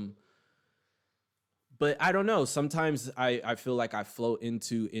know. But I don't know. Sometimes I feel like I float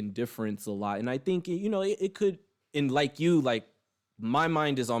into indifference a lot. And I think, you know, it could, and like you, like my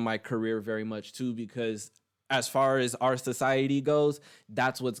mind is on my career very much too, because as far as our society goes,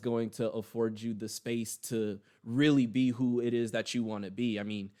 that's what's going to afford you the space to really be who it is that you want to be. I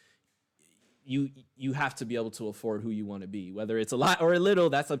mean, you have to be able to afford who you want to be, whether it's a lot or a little,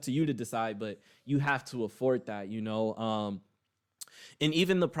 that's up to you to decide, but you have to afford that, you know. And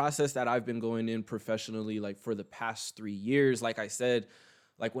even the process that I've been going in professionally, like for the past 3 years, like I said,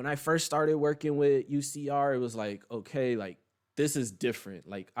 like when I first started working with UCR, it was like, okay, like this is different.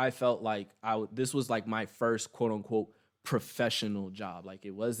 Like I felt like this was like my first quote unquote professional job. Like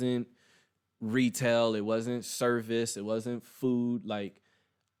it wasn't retail, it wasn't service, it wasn't food. Like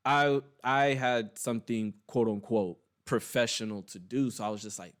I had something quote unquote professional to do. So I was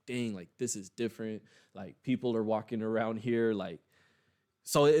just like, dang, like this is different. Like people are walking around here, like,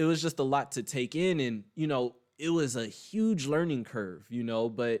 so it was just a lot to take in. And, you know, it was a huge learning curve, you know,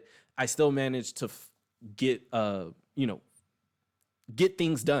 but I still managed to get, you know, get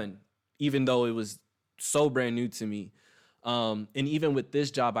things done, even though it was so brand new to me. And even with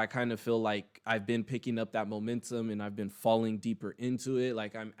this job, I kind of feel like I've been picking up that momentum and I've been falling deeper into it.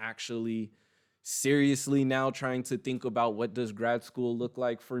 Like I'm actually seriously now trying to think about what does grad school look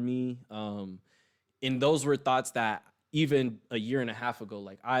like for me. And those were thoughts that even a year and a half ago,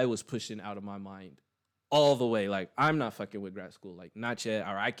 like I was pushing out of my mind all the way. Like I'm not fucking with grad school, like not yet,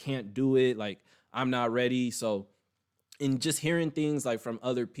 or I can't do it. Like I'm not ready. So, and just hearing things like from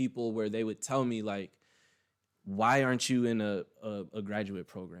other people where they would tell me like, why aren't you in a graduate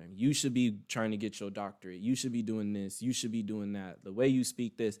program? You should be trying to get your doctorate. You should be doing this. You should be doing that. The way you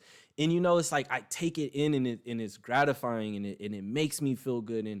speak this. And, you know, it's like I take it in and it's gratifying and it makes me feel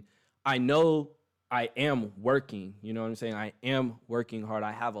good. And I know I am working. You know what I'm saying? I am working hard.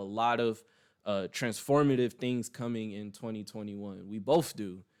 I have a lot of transformative things coming in 2021. We both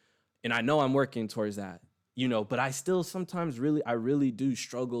do. And I know I'm working towards that, you know, but I still sometimes I really do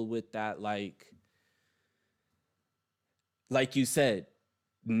struggle with that, like you said,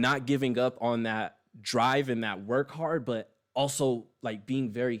 not giving up on that drive and that work hard, but also like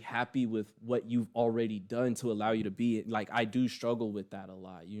being very happy with what you've already done to allow you to be. Like I do struggle with that a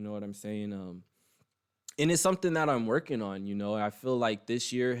lot. You know what I'm saying? And it's something that I'm working on. You know, I feel like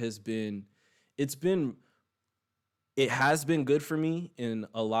this year it has been good for me in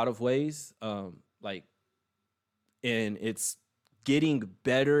a lot of ways. And it's getting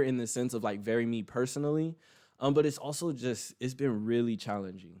better in the sense of like very me personally. But it's also it's been really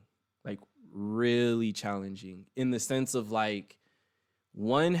challenging, like really challenging in the sense of like,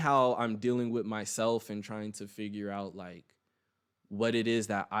 one, how I'm dealing with myself and trying to figure out like what it is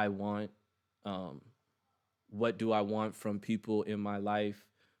that I want. What do I want from people in my life?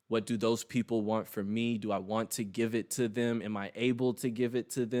 What do those people want from me? Do I want to give it to them? Am I able to give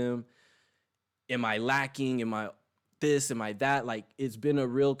it to them? Am I lacking? Am I this? Am I that? Like, it's been a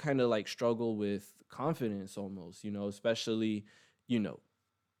real kind of like struggle with confidence almost, you know, especially, you know,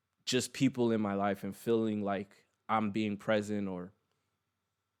 just people in my life and feeling like I'm being present, or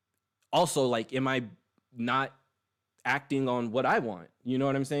also like, am I not acting on what I want? You know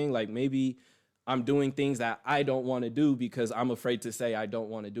what I'm saying? Like maybe I'm doing things that I don't want to do because I'm afraid to say I don't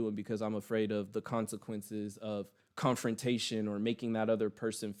want to do it, because I'm afraid of the consequences of confrontation or making that other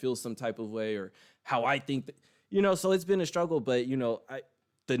person feel some type of way, or how I think that, you know, so it's been a struggle. But, you know,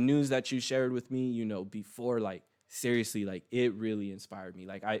 the news that you shared with me, you know, before, like, seriously, like, it really inspired me.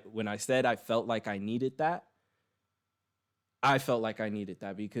 Like, when I said I felt like I needed that, I felt like I needed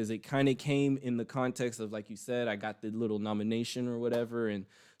that, because it kind of came in the context of, like you said, I got the little nomination or whatever. And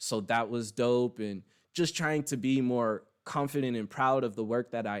so that was dope. And just trying to be more confident and proud of the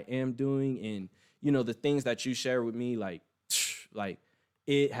work that I am doing. And, you know, the things that you share with me, like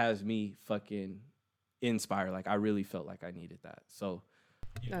it has me fucking inspired. Like, I really felt like I needed that. So,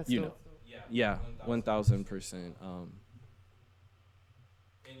 That's you dope. know, yeah, 1000%.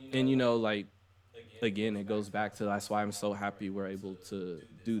 And, you know, like, again, it goes back to, that's why I'm so happy we're able to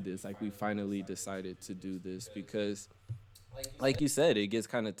do this. Like, we finally decided to do this, because like you said, it gets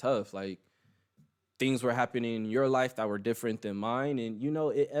kind of tough. Like things were happening in your life that were different than mine, and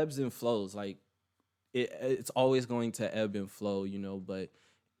it ebbs and flows. Like it's always going to ebb and flow, but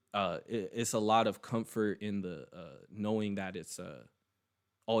it's a lot of comfort in the knowing that it's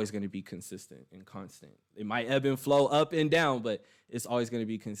always going to be consistent and constant. It might ebb and flow up and down, but it's always going to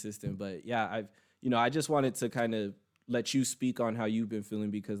be consistent. But yeah, I just wanted to kind of let you speak on how you've been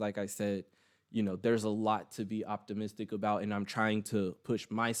feeling, because like I said, there's a lot to be optimistic about, and I'm trying to push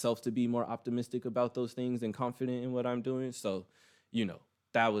myself to be more optimistic about those things and confident in what I'm doing. So,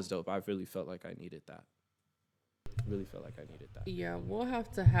 that was dope. I really felt like I needed that. Yeah, we'll have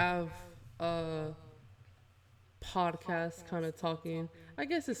to have a podcast kind of talking. I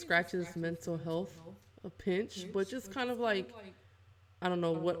guess it scratches mental health a pinch, but just kind of like, I don't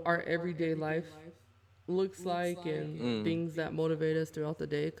know, what our everyday life looks like and things that motivate us throughout the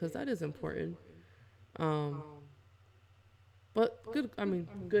day, because that is important. But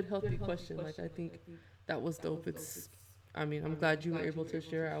good healthy question. Like, I think that was dope. I'm glad you were able to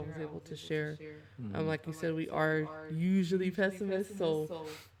share. I was able to share. Like you said, we are usually pessimists, so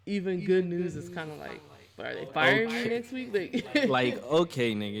even good news is kind of like, but are they firing me next week? Like,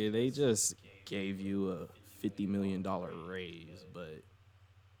 okay, nigga, they just gave you a $50 million raise, but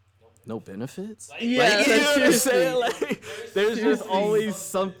no benefits? Yeah, like, you know what I'm seriously. saying? Like, there's just always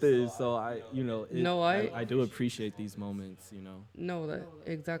something. So I do appreciate these moments, No,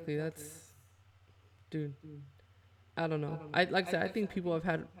 exactly. That's, dude. I don't know. Like I said, I think people have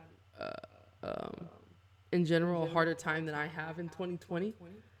had, in general, a harder time than I have in 2020,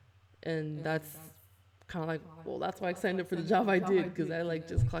 and that's kind of like, well, that's why I signed up for the job I did, because I like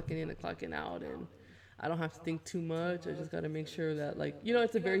just clocking in and clocking out, and I don't have to think too much. I just got to make sure that, like,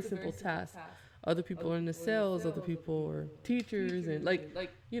 it's a very simple task. Other people are in the sales, other people are teachers, and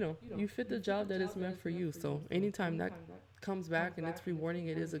you fit the job that is meant for you. So anytime that comes back and it's rewarding,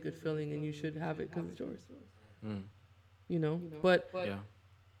 it is a good feeling, and you should have it because it's yours. But yeah.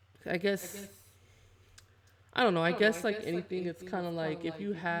 I guess, I don't know. I guess like anything, it's kind of like if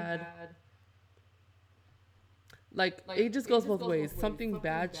you had, like, it just goes both ways. Something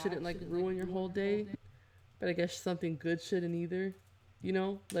bad shouldn't like ruin your whole day, but I guess something good shouldn't either.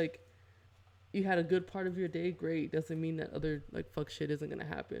 Like, you had a good part of your day, great. Doesn't mean that other like fuck shit isn't gonna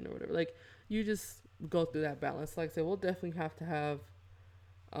happen or whatever. Like, you just go through that balance. Like I said, we'll definitely have to have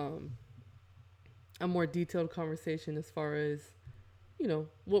a more detailed conversation as far as,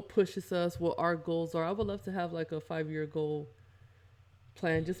 what pushes us, what our goals are. I would love to have like a 5-year goal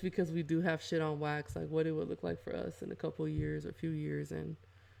plan, just because we do have shit on wax, like what it would look like for us in a couple of years or a few years, and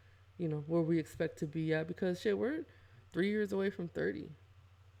where we expect to be at, because shit, we're 3 years away from 30.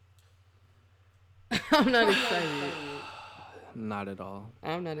 I'm not excited. Not at all.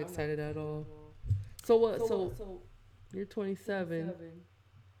 I'm not excited at all. So what? So you're 27.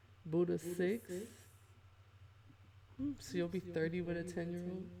 Buddha's 6. So you'll be 30 with a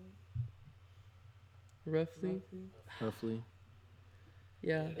 10-year-old? Roughly?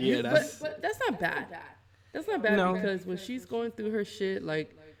 Yeah. Yeah, but that's not bad. That's not bad, no. Because when she's going through her shit,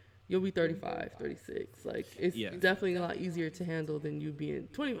 like, you'll be 35, 36. Like, it's definitely a lot easier to handle than you being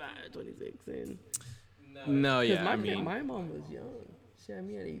 25, 26. And my mom was young. She had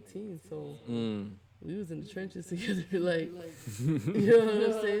me at 18, so we was in the trenches together. Like, you know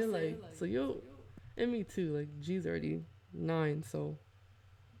what I'm saying? Like, so and me too. Like, G's already 9, so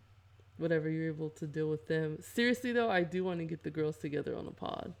whatever, you're able to deal with them. Seriously though, I do want to get the girls together on a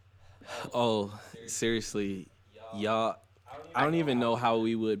pod. Oh, seriously, y'all. I don't even know how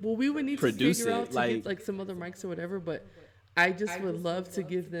we would. Well, we would need produce to figure it, out to get like some other mics or whatever. But I just would love to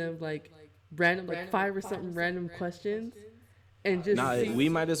give them like random, like 5 or something random questions, and just we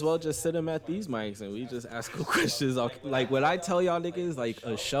might as well just sit them at these mics and we just ask them questions. Like what I tell y'all niggas, like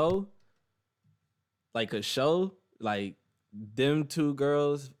a show, like them 2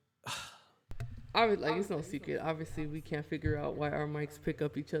 girls. It's no secret. Obviously, we can't figure out why our mics pick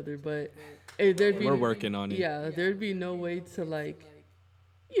up each other, but we're working on it. Yeah, there'd be no way to like,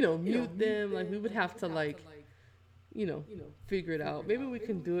 mute them. Like, we would have to like, figure it out. Maybe we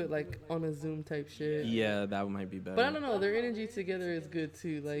can do it like on a Zoom type shit. Yeah, that might be better. But I don't know. Their energy together is good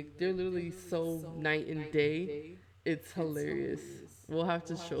too. Like, they're literally so night and day. It's hilarious. We'll have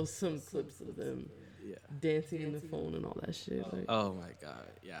to show some clips of them. Yeah. Dancing in the phone and all that shit. Like. Oh my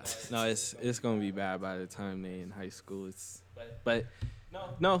god, yeah. No, it's gonna be bad by the time they in high school. But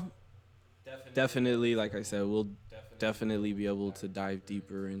definitely, like I said, we'll definitely be able to dive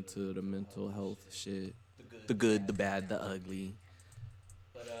deeper into the mental health shit, the good, the bad, the ugly.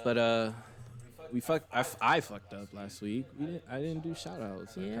 But I fucked up last week. I didn't do shout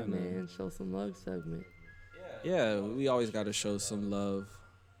outs. Yeah, man, show some love segment. yeah, we always got to show some love.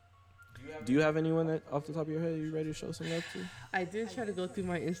 Do you have anyone that off the top of your head you ready to show some love to? I did try to go through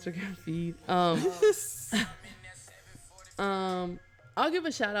my Instagram feed. I'll give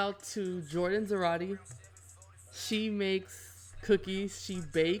a shout out to Jordan Zarate. She makes cookies. She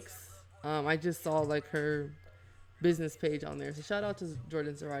bakes. I just saw like her business page on there. So shout out to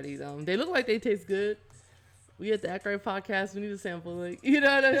Jordan Zarate. They look like they taste good. We at the Act Right podcast. We need a sample. Like, you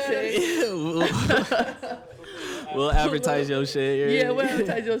know what I'm saying? We'll advertise your shit. Yeah, we'll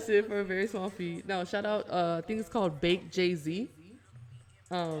advertise your shit for a very small fee. No, shout out. I think it's called Bake Jay-Z.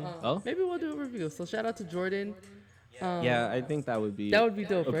 Maybe we'll do a review. So shout out to Jordan. Yeah, I think that would be dope.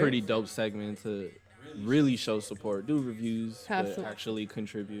 a right? pretty dope segment to really show support, do reviews, Have but some- actually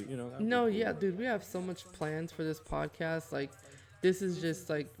contribute. You know. that'd be No, cool. yeah, dude, we have so much plans for this podcast. Like, this is just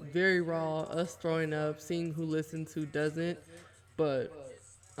like very raw, us throwing up, seeing who listens, who doesn't. But,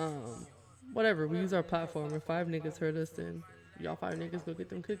 whatever, we use our platform. If 5 niggas heard us, then y'all 5 niggas go get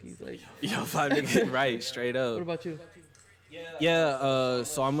them cookies. Like, Yo, 5 niggas, right, straight up. what about you? Yeah,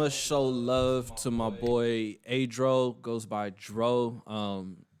 so I'm gonna show love to my boy Adro, goes by Dro.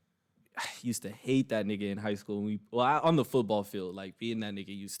 I used to hate that nigga in high school. On the football field, like being that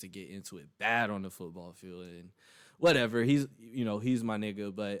nigga used to get into it bad on the football field and whatever. He's my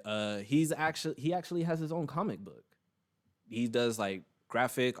nigga, but he actually has his own comic book. He does like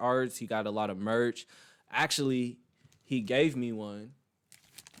graphic arts. He got a lot of merch. Actually, he gave me one.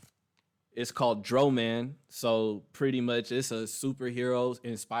 It's called Dro Man. So pretty much it's a superhero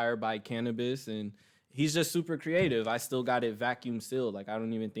inspired by cannabis, and he's just super creative. I still got it vacuum sealed. Like, I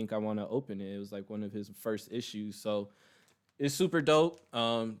don't even think I want to open it. It was like one of his first issues. So it's super dope.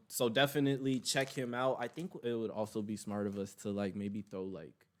 So definitely check him out. I think it would also be smart of us to like maybe throw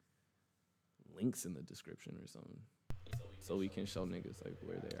like links in the description or something, so we can show niggas like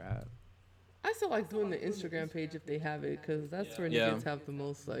where they're at. I still like doing the Instagram page if they have it, because that's where Yeah. niggas have the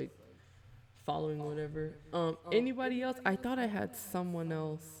most, like, following or whatever. Anybody else? I thought I had someone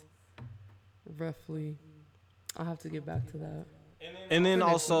else, roughly. I'll have to get back to that. And then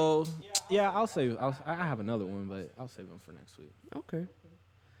also, yeah, I have another one, but I'll save them for next week. Okay.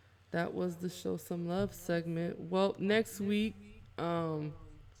 That was the Show Some Love segment. Well, next week, I'll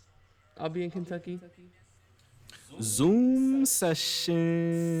be in Kentucky. Zoom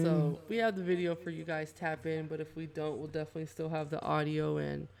session. So we have the video for you guys tap in, but if we don't, we'll definitely still have the audio.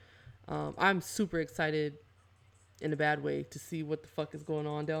 And I'm super excited in a bad way to see what the fuck is going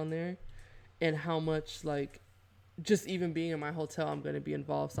on down there and how much, like, just even being in my hotel, I'm going to be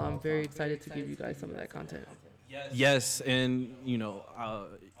involved. So I'm very excited to give you guys some of that content. Yes, and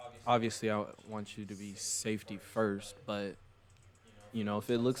obviously I want you to be safety first, but if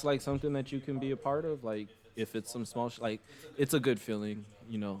it looks like something that you can be a part of, like if it's some small like it's a good feeling.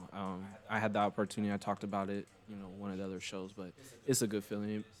 I had the opportunity. I talked about it, one of the other shows, but it's a good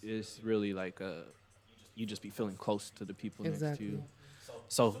feeling. It's really like you just be feeling close to the people next to Exactly. you.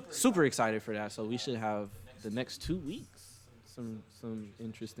 So super excited for that. So we should have the next 2 weeks some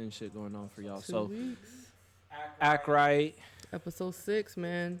interesting shit going on for y'all. 2 So weeks. act right. Episode 6,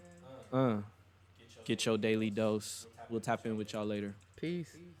 man. Get your daily dose. We'll tap in with y'all later.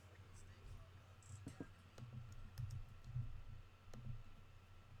 Peace.